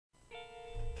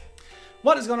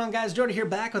What is going on, guys? Joedor here,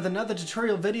 back with another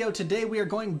tutorial video. Today we are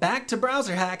going back to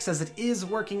Browserhax as it is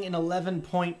working in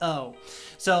 11.0.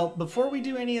 So before we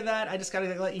do any of that, I just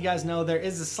gotta let you guys know there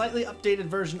is a slightly updated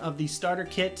version of the starter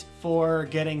kit for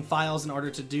getting files in order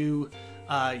to do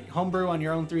Homebrew on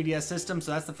your own 3DS system.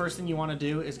 So that's the first thing you want to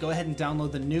do, is go ahead and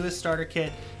download the newest starter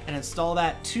kit and install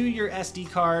that to your SD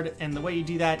card. And the way you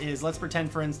do that is, let's pretend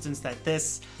for instance that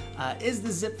this is the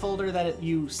zip folder that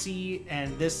you see,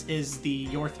 and this is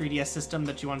your 3DS system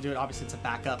that you want to do it. Obviously it's a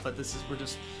backup, but we're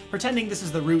just pretending this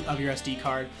is the root of your SD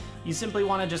card. You simply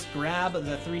want to just grab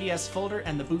the 3DS folder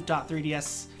and the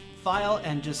boot.3ds file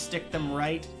and just stick them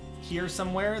right here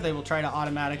somewhere. They will try to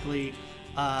automatically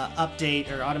update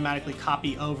or automatically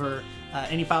copy over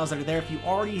any files that are there if you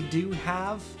already do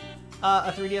have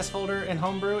a 3DS folder in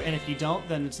Homebrew, and if you don't,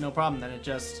 then it's no problem. Then it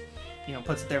just, you know,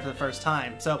 puts it there for the first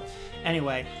time. So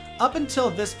anyway, up until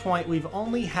this point, we've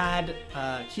only had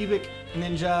Cubic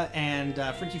Ninja and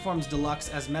Freaky Forms Deluxe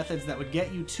as methods that would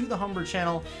get you to the Homebrew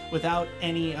channel without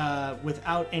any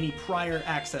prior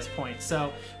access points.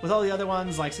 So with all the other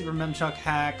ones like Super Memchuck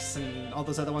Hacks and all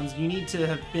those other ones, you need to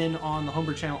have been on the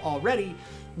Homebrew channel already,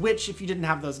 which if you didn't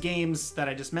have those games that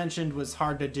I just mentioned was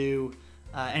hard to do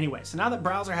anyway. So now that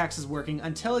Browserhax is working,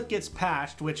 until it gets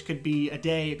patched, which could be a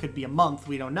day, it could be a month,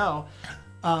 we don't know,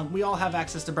 we all have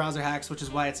access to Browserhax, which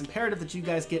is why it's imperative that you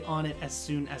guys get on it as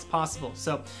soon as possible.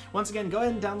 So once again, go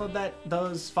ahead and download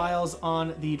those files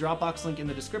on the Dropbox link in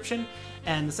the description.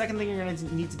 And the second thing you're going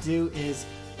to need to do is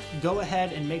go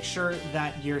ahead and make sure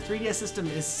that your 3DS system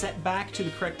is set back to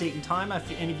the correct date and time. If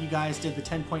any of you guys did the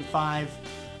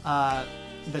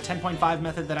 10.5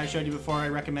 method that I showed you before, I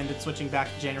recommended switching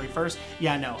back to January 1st.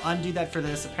 Yeah, no, undo that for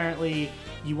this. Apparently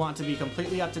you want to be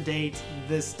completely up to date.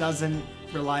 This doesn't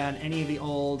rely on any of the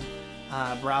old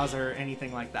browser or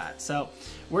anything like that. So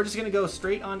we're just going to go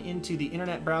straight on into the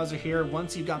internet browser here.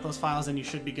 Once you've got those files in, you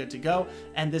should be good to go.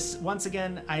 And this, once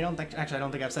again, I don't think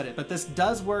I've said it, but this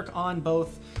does work on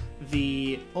both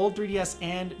the old 3DS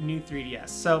and new 3DS.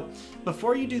 So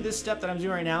before you do this step that I'm doing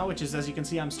right now, which is, as you can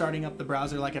see, I'm starting up the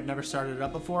browser like I've never started it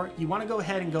up before, you want to go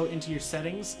ahead and go into your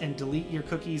settings and delete your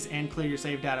cookies and clear your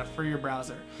save data for your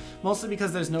browser. Mostly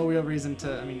because there's no real reason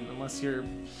to, I mean, unless you're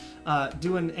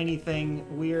doing anything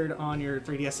weird on your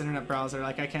 3DS internet browser,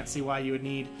 like I can't see why you would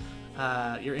need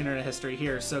your internet history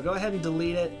here. So go ahead and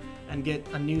delete it and get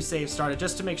a new save started,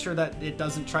 just to make sure that it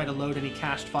doesn't try to load any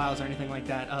cached files or anything like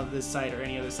that of this site or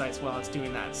any other sites while it's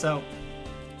doing that. So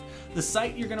the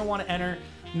site you're going to want to enter,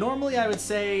 normally I would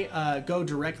say go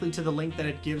directly to the link that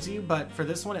it gives you, but for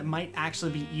this one it might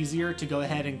actually be easier to go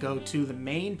ahead and go to the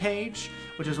main page,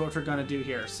 which is what we're going to do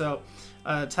here. So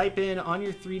type in on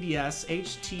your 3DS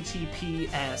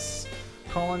https://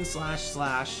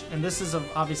 and this is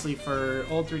obviously for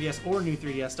old 3DS or new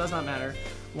 3DS, does not matter,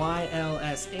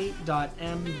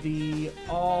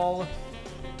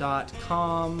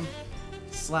 yls8.mvall.com/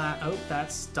 oh,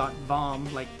 that's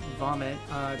 .vom, like vomit,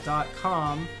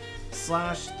 .com/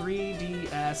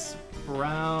 3ds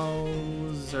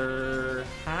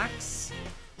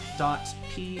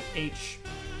browserhax.php.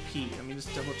 Let me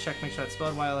just double check, make sure that's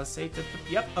spelled yls8.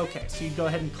 Yep, okay, so you go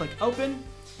ahead and click open,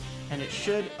 and it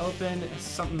should open. It's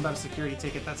something about a security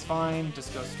ticket, that's fine,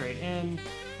 just go straight in.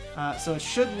 So it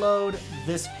should load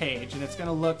this page, and it's going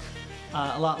to look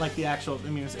a lot like the actual, I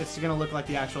mean, it's going to look like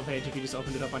the actual page if you just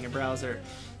opened it up on your browser.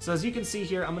 So as you can see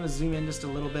here, I'm going to zoom in just a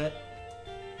little bit.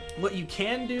 What you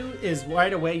can do is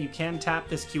right away you can tap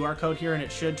this QR code here, and it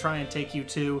should try and take you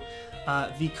to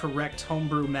the correct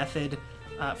Homebrew method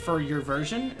for your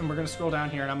version. And we're going to scroll down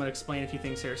here and I'm going to explain a few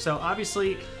things here. So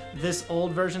obviously this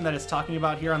old version that it's talking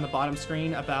about here on the bottom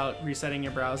screen about resetting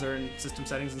your browser and system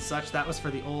settings and such, that was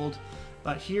for the old.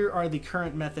 But here are the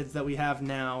current methods that we have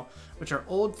now, which are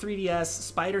old 3DS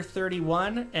Spider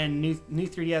 31 and new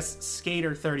 3DS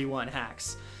Skater 31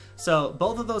 hacks. So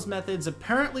both of those methods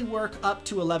apparently work up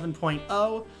to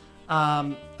 11.0.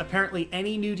 Apparently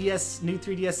any new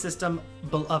 3DS system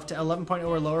up to 11.0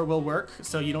 or lower will work,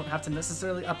 so you don't have to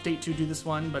necessarily update to do this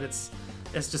one, but it's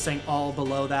just saying all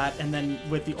below that. And then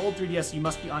with the old 3DS, you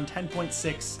must be on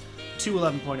 10.6 to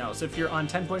 11.0. So if you're on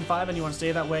 10.5 and you want to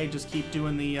stay that way, just keep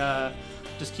doing the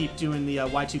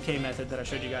Y2K method that I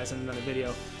showed you guys in another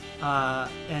video.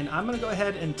 And I'm going to go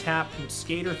ahead and tap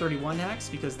Skater 31 hacks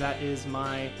because that is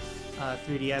my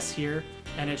 3DS here.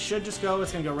 And it should just go,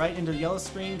 it's going to go right into the yellow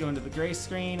screen, go into the gray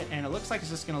screen, and it looks like it's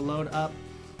just going to load up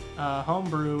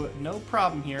Homebrew, no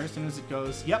problem here, as soon as it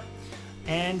goes, yep.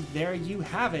 And there you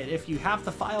have it. If you have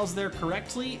the files there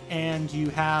correctly, and you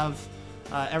have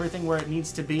everything where it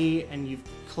needs to be, and you've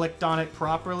clicked on it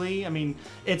properly, I mean,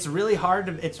 it's really hard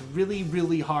to,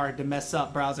 really hard to mess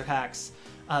up Browserhax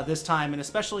this time, and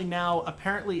especially now,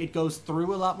 apparently it goes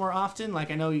through a lot more often.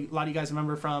 Like I know a lot of you guys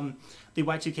remember from the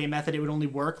Y2K method, it would only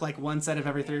work like one set of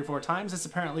every 3 or 4 times. This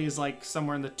apparently is like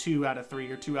somewhere in the 2 out of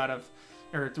 3 or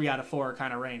 3 out of 4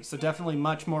 kind of range. So definitely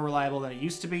much more reliable than it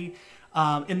used to be.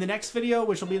 In the next video,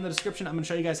 which will be in the description, I'm going to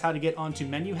show you guys how to get onto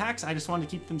menu hacks. I just wanted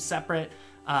to keep them separate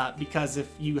because if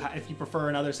you prefer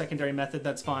another secondary method,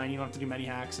 that's fine. You don't have to do menu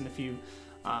hacks. And if you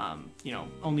you know,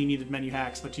 only needed menu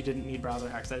hacks, but you didn't need browser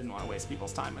hacks, I didn't want to waste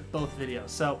people's time with both videos.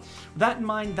 So with that in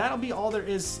mind, that'll be all there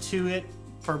is to it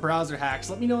for browser hacks.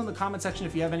 Let me know in the comment section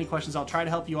if you have any questions. I'll try to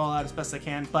help you all out as best I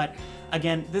can. But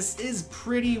again, this is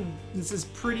pretty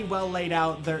well laid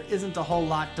out. There isn't a whole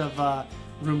lot of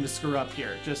room to screw up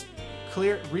here. Just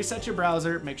reset your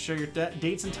browser, make sure your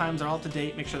dates and times are all up to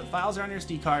date, make sure the files are on your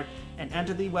SD card, and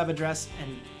enter the web address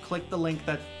and click the link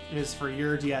that is for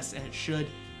your DS, and it should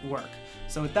work.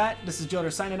 So with that, this is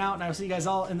Joedor signing out, and I will see you guys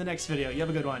all in the next video. You have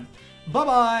a good one.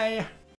 Bye-bye!